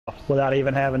without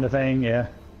even having the thing, yeah.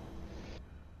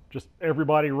 Just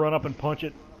everybody run up and punch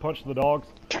it. Punch the dogs.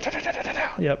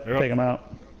 Yep, take them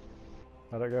out.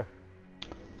 How'd that go?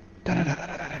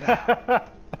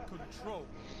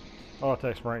 I'll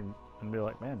text Frank and be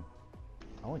like, man,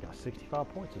 I only got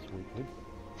 65 points this week, dude.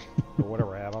 Or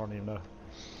whatever I have, I don't even know.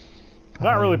 I'm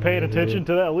not really paying attention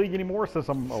to that league anymore since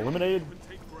I'm eliminated.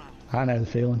 I know the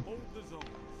feeling.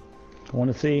 I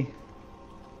want to see.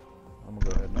 I'm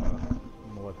gonna go ahead and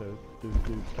I'm gonna let those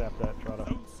dudes tap that, try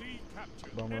to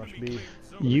bum rush B.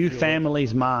 You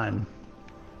family's mine.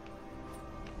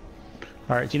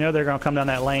 Alright, you know they're gonna come down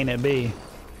that lane at B.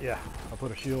 Yeah, I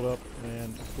put a shield up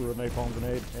and threw a napalm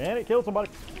grenade, and it killed somebody.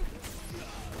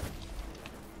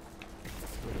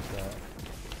 What is that?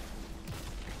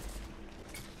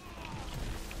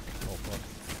 Oh fuck.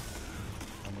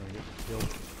 I'm gonna get killed.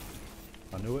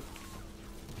 I knew it.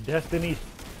 Destiny's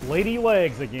lady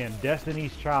legs again.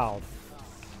 Destiny's child.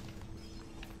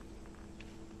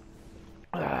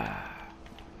 We gotta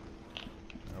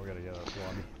get out of this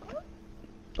lobby.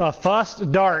 A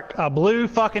fussed dark, a blue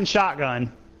fucking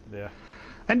shotgun. Yeah.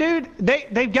 And dude,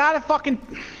 they've got to fucking.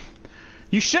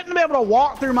 You shouldn't be able to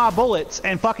walk through my bullets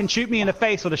and fucking shoot me in the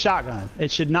face with a shotgun.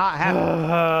 It should not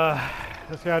happen.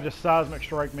 This guy just seismic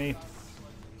strike me.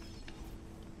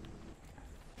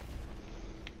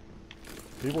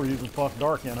 People are using fuss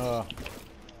dark in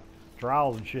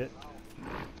trials and shit.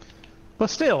 But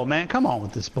still, man, come on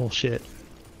with this bullshit.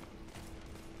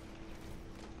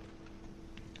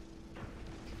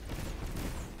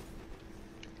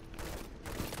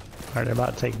 Alright, they're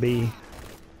about to take B.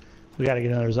 We gotta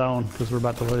get another zone because we're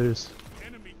about to lose.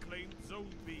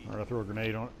 Alright, I threw a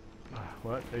grenade on it.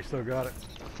 What? They still got it.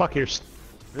 Fuck your.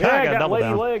 Yeah, I got double lady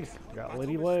down. legs. Got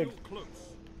lady legs.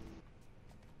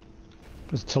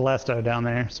 There's Telesto down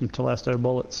there. Some Telesto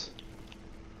bullets.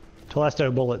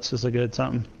 Telesto bullets is a good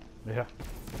something. Yeah. That's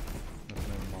the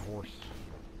name of my horse.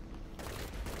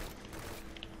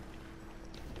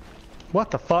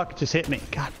 What the fuck just hit me?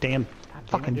 God damn.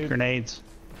 Fucking dude. grenades.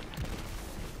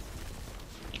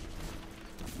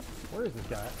 Where is this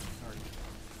guy?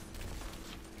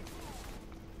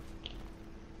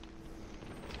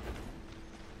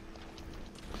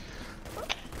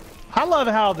 I love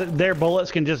how their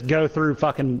bullets can just go through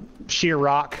fucking sheer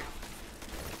rock.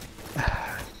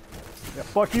 Yeah,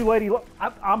 fuck you, lady.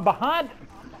 I'm behind.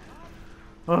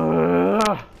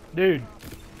 Dude,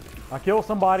 I kill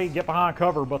somebody, get behind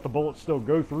cover, but the bullets still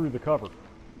go through the cover.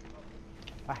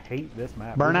 I hate this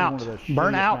map. Burn out.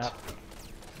 Burn out. Maps.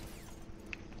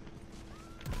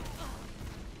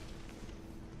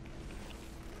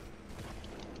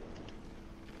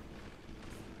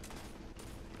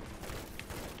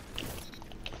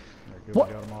 What?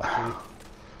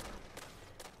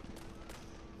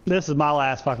 This is my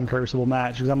last fucking Crucible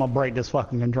match because I'm gonna break this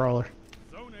fucking controller.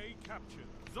 Zone A captured.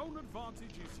 Zone advantage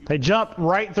is They jumped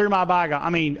right through my bygone. I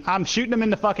mean, I'm shooting him in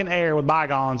the fucking air with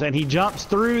bygones, and he jumps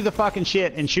through the fucking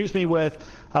shit and shoots me with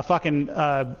a fucking.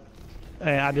 And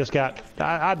I just got.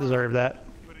 I deserve that.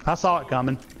 I saw it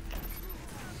coming.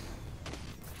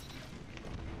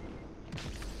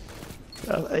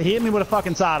 He hit me with a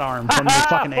fucking sidearm from the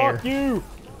fucking air. Fuck you!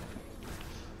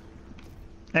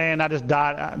 And I just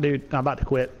died. Dude, I'm about to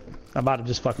quit. I'm about to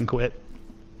just fucking quit.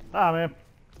 Ah, man.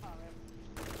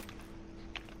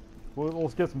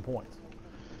 Let's get some points.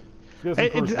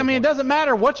 I mean, it doesn't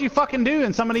matter what you fucking do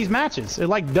in some of these matches. It,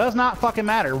 like, does not fucking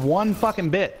matter one fucking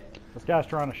bit. This guy's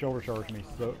trying to shoulder charge me.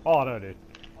 So, oh, no, dude.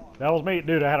 That was me.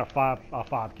 Dude, I had a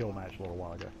five kill match a little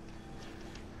while ago.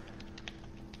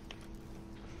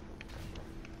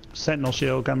 Sentinel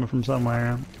shield coming from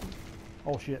somewhere.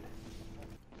 Oh, shit.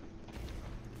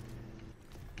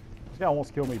 This guy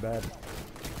wants to kill me bad.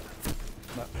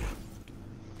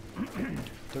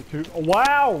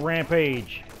 Wow,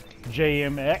 Rampage.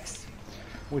 JMX.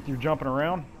 With your jumping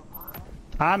around.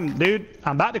 Dude,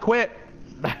 I'm about to quit.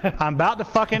 I'm about to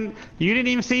fucking. You didn't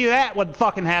even see that what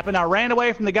fucking happened. I ran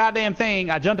away from the goddamn thing.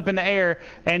 I jumped up in the air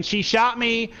and she shot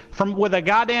me with a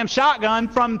goddamn shotgun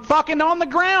from fucking on the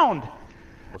ground.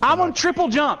 I'm on triple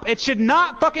jump. It should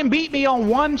not fucking beat me on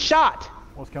one shot.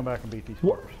 Let's come back and beat these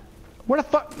fuckers. Where the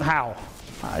fuck? How?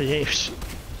 I'm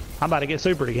about to get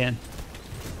supered again.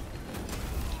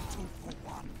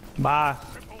 Bye.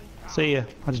 See ya.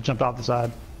 I just jumped off the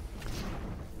side.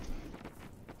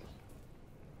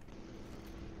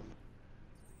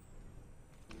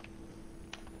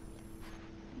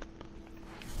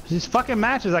 These fucking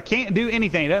matches, I can't do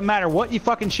anything. It doesn't matter what you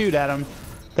fucking shoot at them.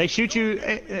 They shoot you.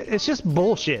 It's just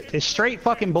bullshit. It's straight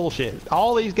fucking bullshit.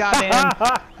 All these goddamn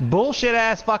bullshit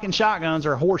ass fucking shotguns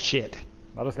are horse shit.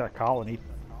 I just got colony.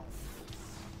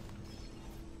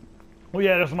 Well,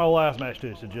 yeah, this is my last match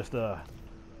too. So just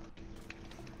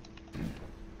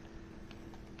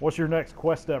what's your next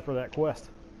quest step for that quest?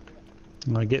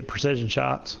 I'm gonna get precision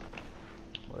shots.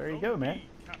 Well, there you go, man.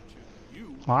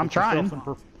 Well, I'm trying.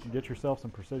 Get yourself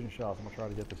some precision shots. I'm gonna try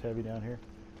to get this heavy down here.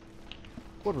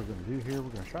 What we're gonna do here? We're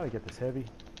gonna try to get this heavy.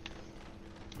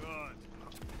 Good.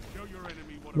 Show your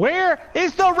enemy what Where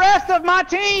is the rest of my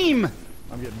team?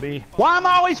 I'm getting B. Why am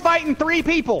I always fighting 3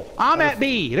 people? I'm at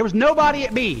B. There was nobody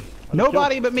at B.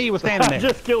 Nobody but me was standing I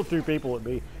there. just killed 2 people at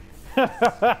B.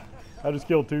 I just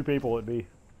killed 2 people at B.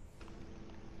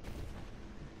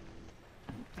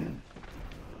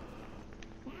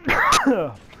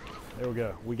 There we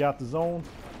go. We got the zones.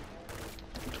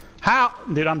 How?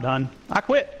 Dude, I'm done. I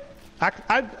quit.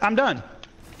 I'm done.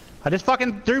 I just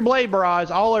fucking threw blade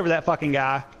barrage all over that fucking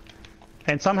guy.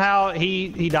 And somehow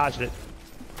he dodged it.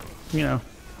 You know.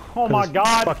 Oh my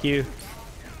god. Fuck you.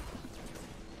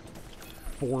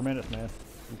 4 minutes, man.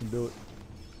 You can do it.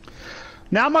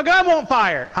 Now my gun won't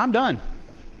fire. I'm done.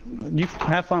 You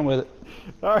have fun with it.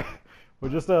 Alright.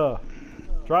 We'll just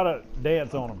try to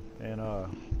dance on them and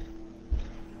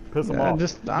piss them off.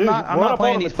 I'm not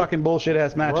playing these fucking bullshit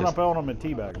ass matches. Run up on them and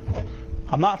teabag them.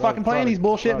 I'm not fucking playing these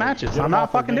bullshit matches. I'm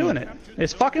not fucking doing it.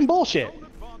 It's fucking bullshit.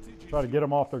 Try to get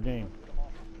them off their game.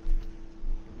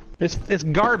 It's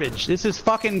garbage. This is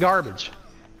fucking garbage.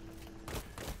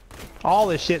 All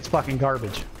this shit's fucking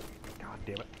garbage. God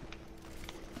damn it.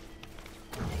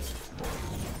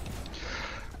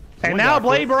 And now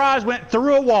Blade Barrage went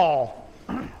through a wall.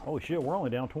 Holy shit, we're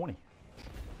only down 20.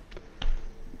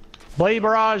 Blade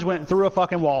Barrage went through a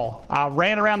fucking wall. I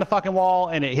ran around the fucking wall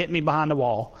and it hit me behind the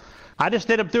wall. I just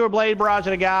did through a Blade Barrage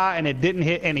at a guy and it didn't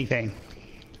hit anything.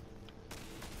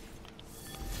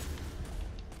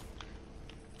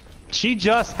 She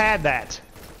just had that.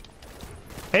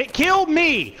 It killed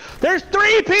me. There's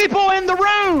 3 people in the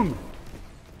room.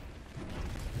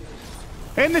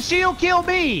 And the shield killed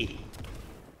me.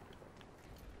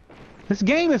 This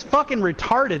game is fucking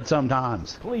retarded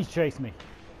sometimes. Please chase me.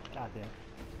 God damn.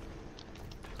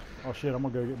 Oh shit, I'm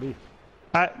gonna go get B.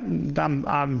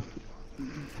 I'm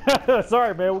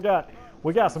Sorry, man.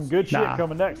 We got some good shit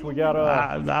coming next. We got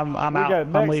I'm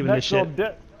out. I'm leaving this shit.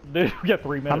 Dude, we got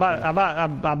 3 minutes.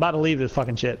 I'm about to leave this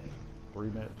fucking shit. 3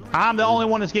 minutes. Man. I'm the only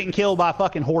one that's getting killed by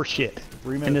fucking horse shit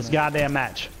 3 minutes, in this man. goddamn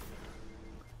match.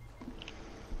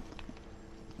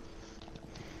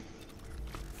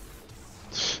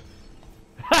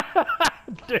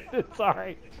 Dude, it's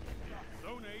alright.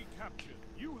 Zone A captured.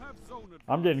 You have zone advantage.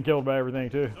 I'm getting killed by everything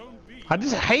too. Zone B. I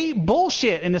just hate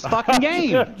bullshit in this fucking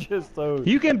game. Just so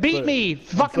You can beat me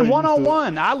fucking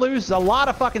one-on-one. I lose a lot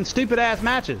of fucking stupid ass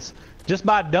matches just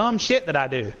by dumb shit that I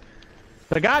do.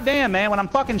 But goddamn, man, when I'm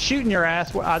fucking shooting your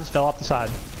ass, I just fell off the side.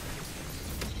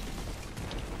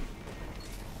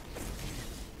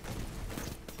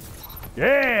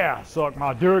 Yeah, suck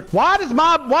my dick. Why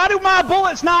do my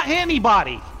bullets not hit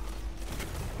anybody?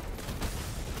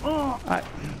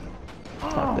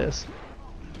 Fuck this.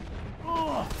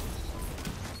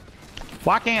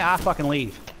 Why can't I fucking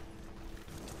leave?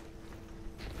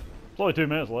 There's only 2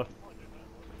 minutes left.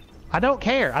 I don't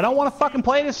care. I don't want to fucking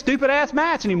play this stupid ass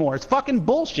match anymore. It's fucking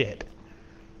bullshit.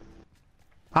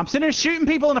 I'm sitting there shooting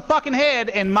people in the fucking head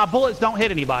and my bullets don't hit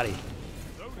anybody.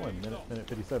 1 minute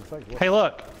 57 seconds left. Hey,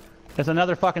 look. There's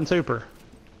another fucking super.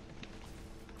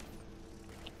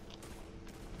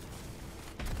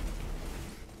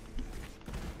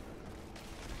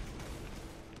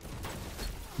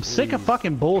 I'm sick of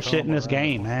fucking bullshit in this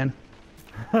game, man.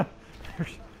 There's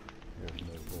no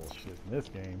bullshit in this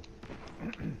game.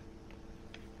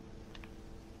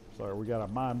 Sorry, we got a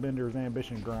Mindbender's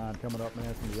ambition grind coming up, man.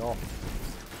 It's gonna be awesome.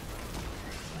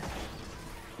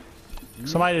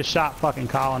 Somebody just shot fucking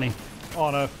Colony. Oh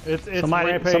no, it's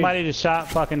Rampage. Somebody just shot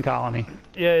fucking Colony.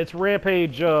 Yeah, it's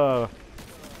Rampage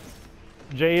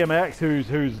JMX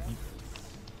who's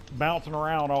bouncing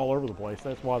around all over the place.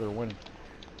 That's why they're winning.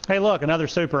 Hey, look, another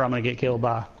super I'm gonna get killed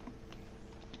by.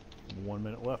 1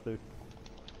 minute left, dude.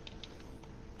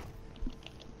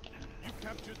 You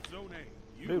captured zone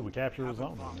A. You Dude, we captured have a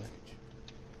zone. advantage.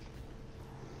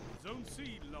 Zone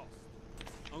C lost.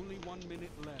 Only 1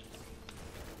 minute left.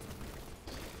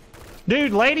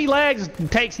 Dude, Lady Legs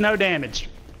takes no damage.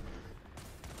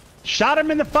 Shot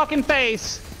him in the fucking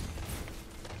face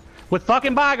with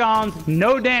fucking bygones,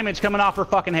 no damage coming off her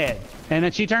fucking head. And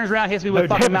then she turns around and hits me with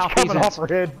fucking coming off malfeasance. her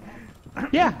head.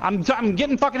 Yeah, I'm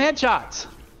getting fucking headshots.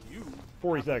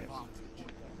 40 seconds.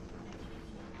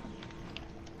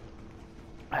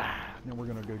 Then we're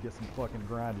gonna go get some fucking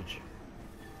grindage.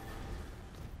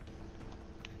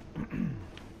 30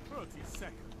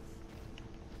 seconds.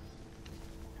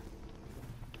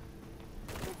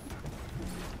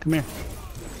 Come here.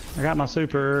 I got my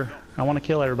super. I want to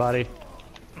kill everybody.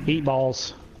 Eat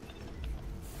balls.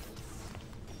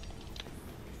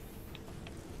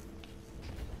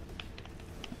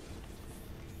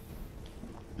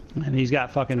 And he's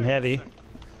got fucking heavy.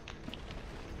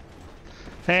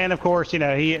 And of course, you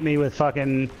know, he hit me with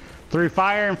fucking through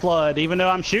fire and flood. Even though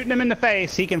I'm shooting him in the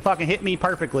face, he can fucking hit me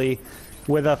perfectly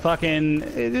with a fucking...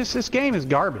 This game is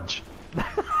garbage.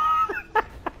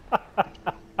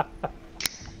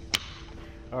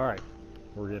 Alright,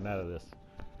 we're getting out of this.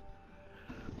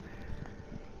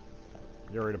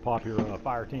 You ready to pop your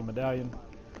fire team medallion?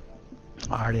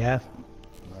 I already have.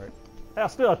 Alright. I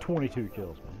still have 22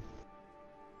 kills, man.